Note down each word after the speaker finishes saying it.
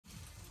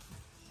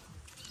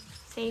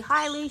Say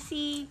hi,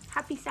 Lucy.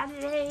 Happy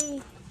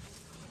Saturday.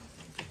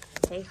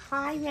 Say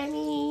hi,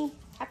 Remi.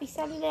 Happy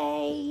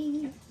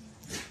Saturday.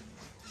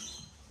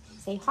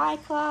 Say hi,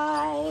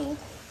 Clyde.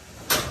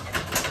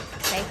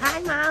 Say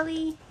hi,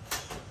 Molly.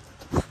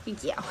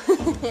 Good girl.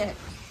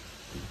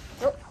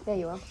 Oh, there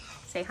you are.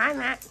 Say hi,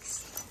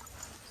 Max.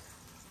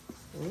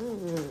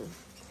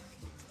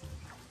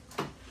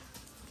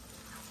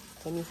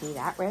 Can you hear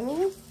that, Remi?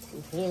 Can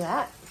you hear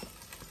that?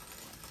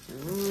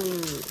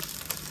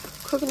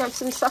 Cooking up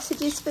some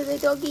sausages for the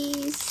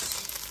doggies.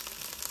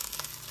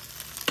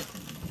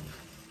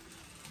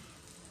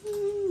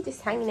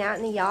 Just hanging out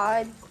in the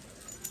yard.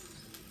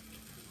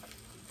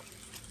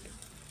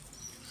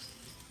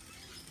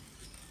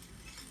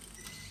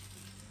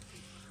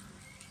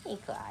 Hey,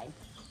 Clyde.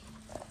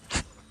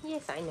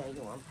 Yes, I know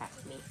you want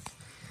past me.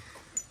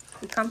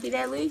 You comfy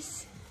there,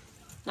 Luce?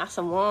 Nice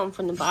and warm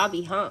from the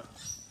Barbie, huh?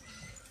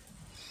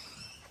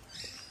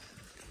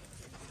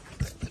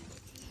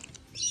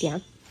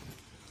 Down.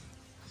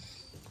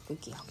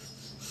 Good girl.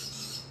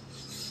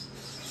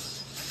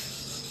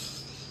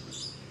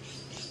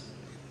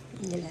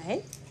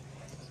 Hello.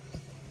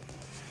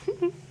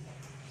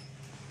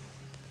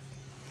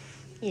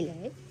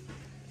 Hello.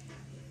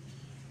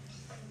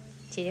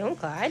 Sit down,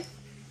 Clyde.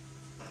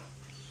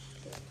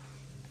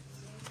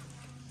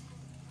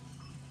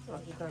 Oh,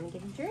 you're going to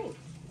get a drink.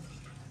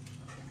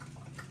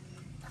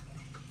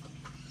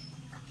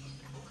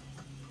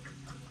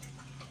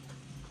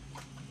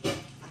 Is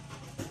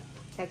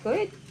that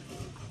good?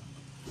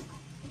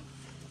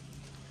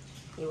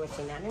 You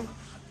watching nothing?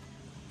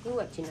 You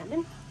watching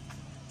nothing?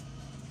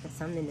 There's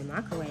something in the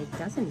microwave,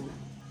 doesn't it?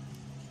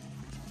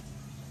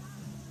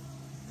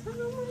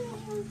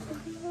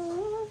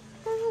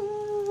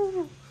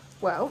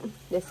 Well,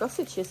 the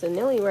sausages are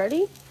nearly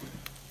ready.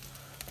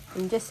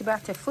 I'm just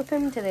about to flip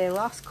them to their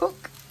last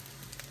cook,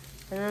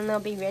 and then they'll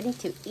be ready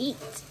to eat.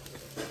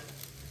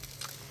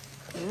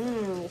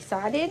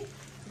 Excited?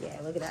 Yeah,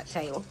 look at that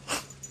tail.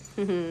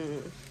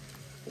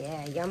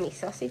 Yeah, yummy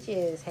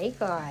sausages. Hey,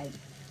 Clyde.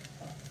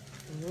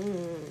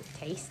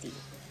 Tasty.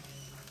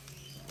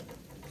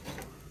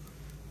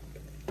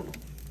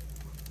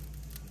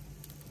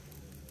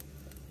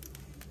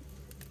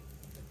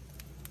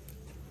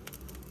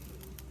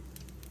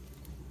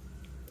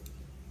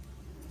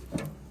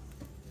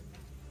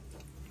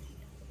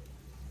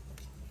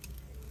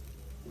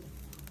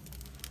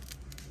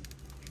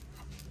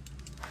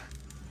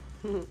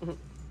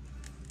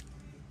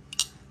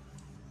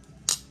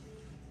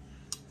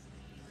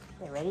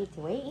 They're ready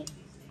to eat.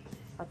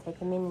 I'll take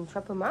them in and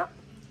chop them up.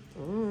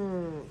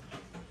 You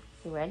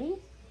ready?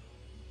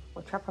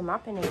 We'll chop them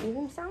up and I'll give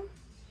him some.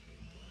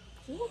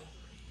 Yeah,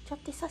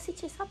 chop the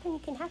sausages up and you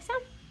can have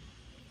some.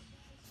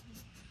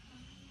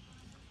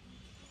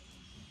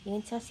 You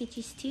want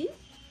sausages too?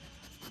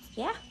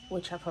 Yeah,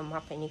 we'll chop them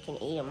up and you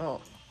can eat them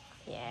all.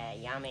 Yeah,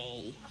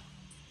 yummy.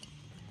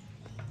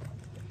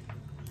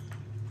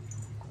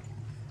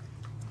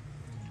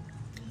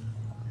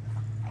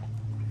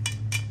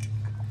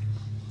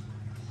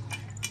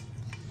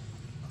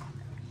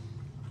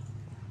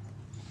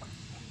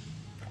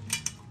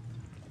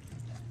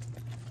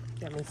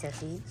 Yummy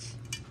sausage.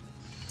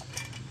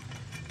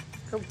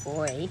 Good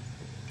boy.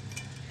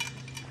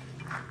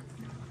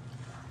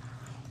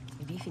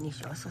 Have you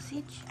finished your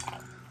sausage?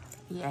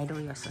 You ate all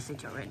your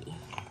sausage already.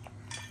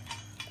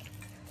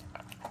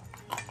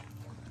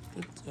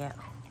 Good girl.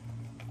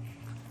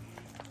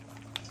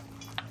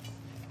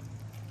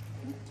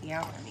 Good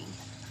girl, Remi.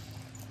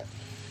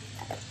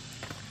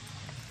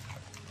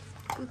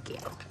 Good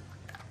girl.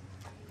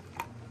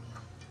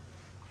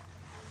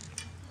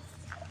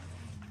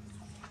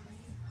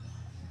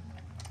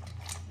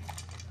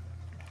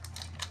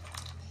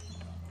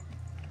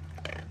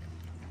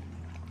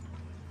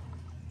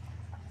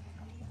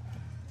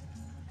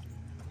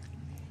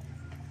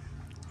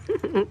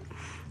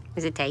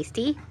 Is it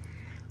tasty?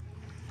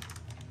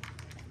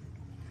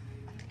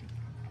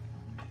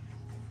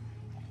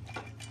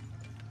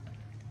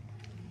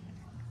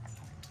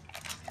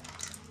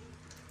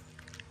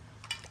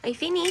 Are you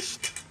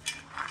finished?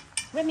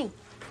 Remi,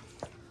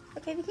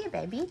 look over here,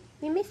 baby.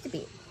 You missed a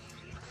bit.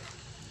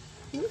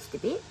 You missed a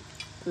bit.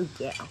 Good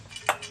girl.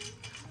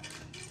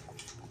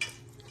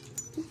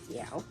 Good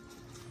girl.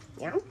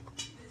 Yeah?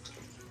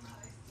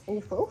 Are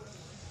you full?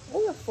 Are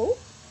you full?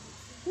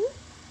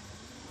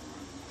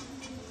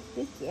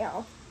 Good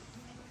girl.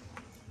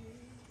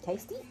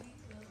 Tasty?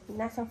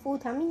 Nice and full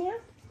tummy now?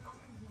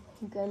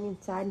 I'm going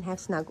inside and have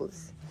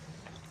snuggles.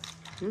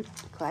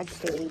 Clyde's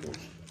still eating.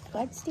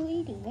 Clyde's still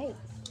eating, hey?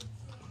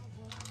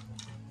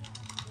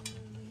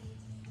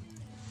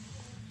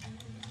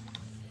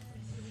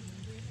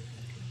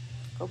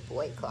 Good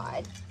boy,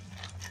 Clyde.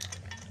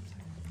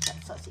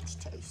 That sausage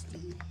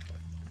tasty.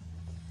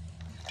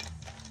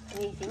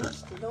 Are you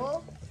finished it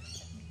all?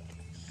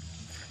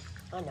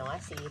 Oh no, I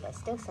see. There's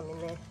still some in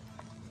there.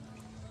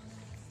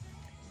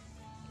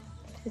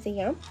 Is it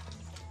yum?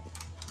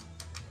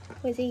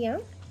 Was it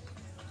yum?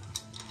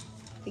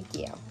 Good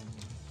girl.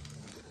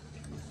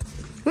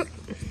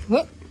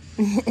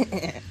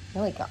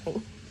 Oh, it got me.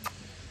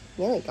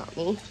 Nearly got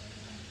me.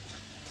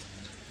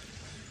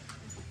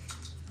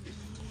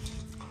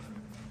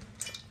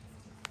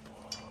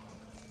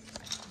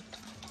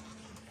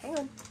 Hang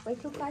on,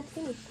 wait till Clyde's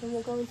finished and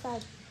we'll go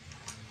inside.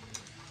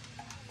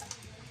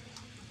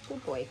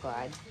 Good boy,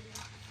 Clyde.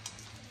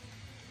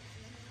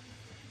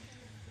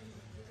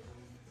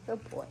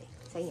 Good boy.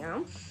 Say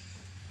yum.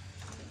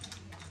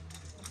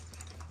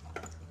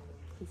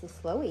 He's a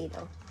slow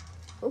eater.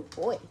 Good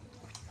boy.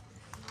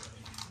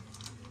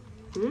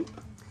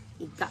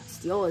 Your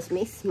gut's yours,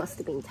 miss. Must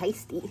have been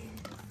tasty.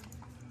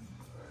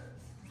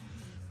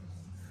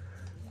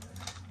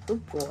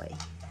 Good boy.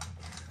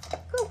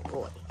 Good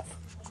boy.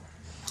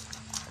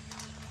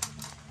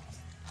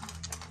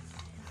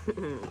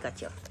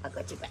 Got you. I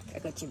got you back. I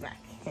got you back.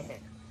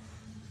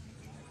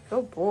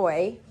 Good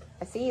boy.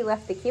 I see you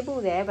left the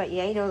kibble there, but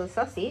you ate all the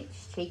sausage.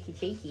 Cheeky,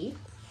 cheeky.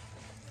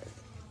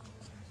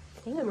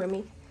 Hang on,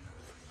 Remi.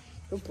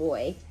 Good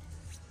boy.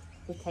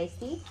 Is it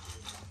tasty?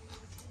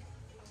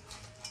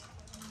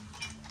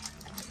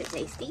 Is it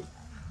tasty?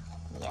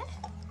 Yeah.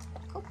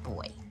 Good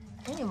boy.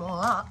 Eat him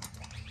all up.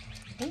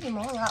 Eat him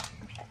all up.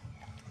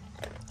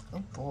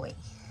 Good boy.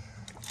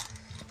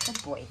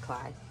 Good boy,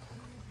 Clyde.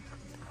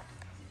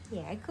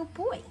 Yeah, good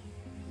boy.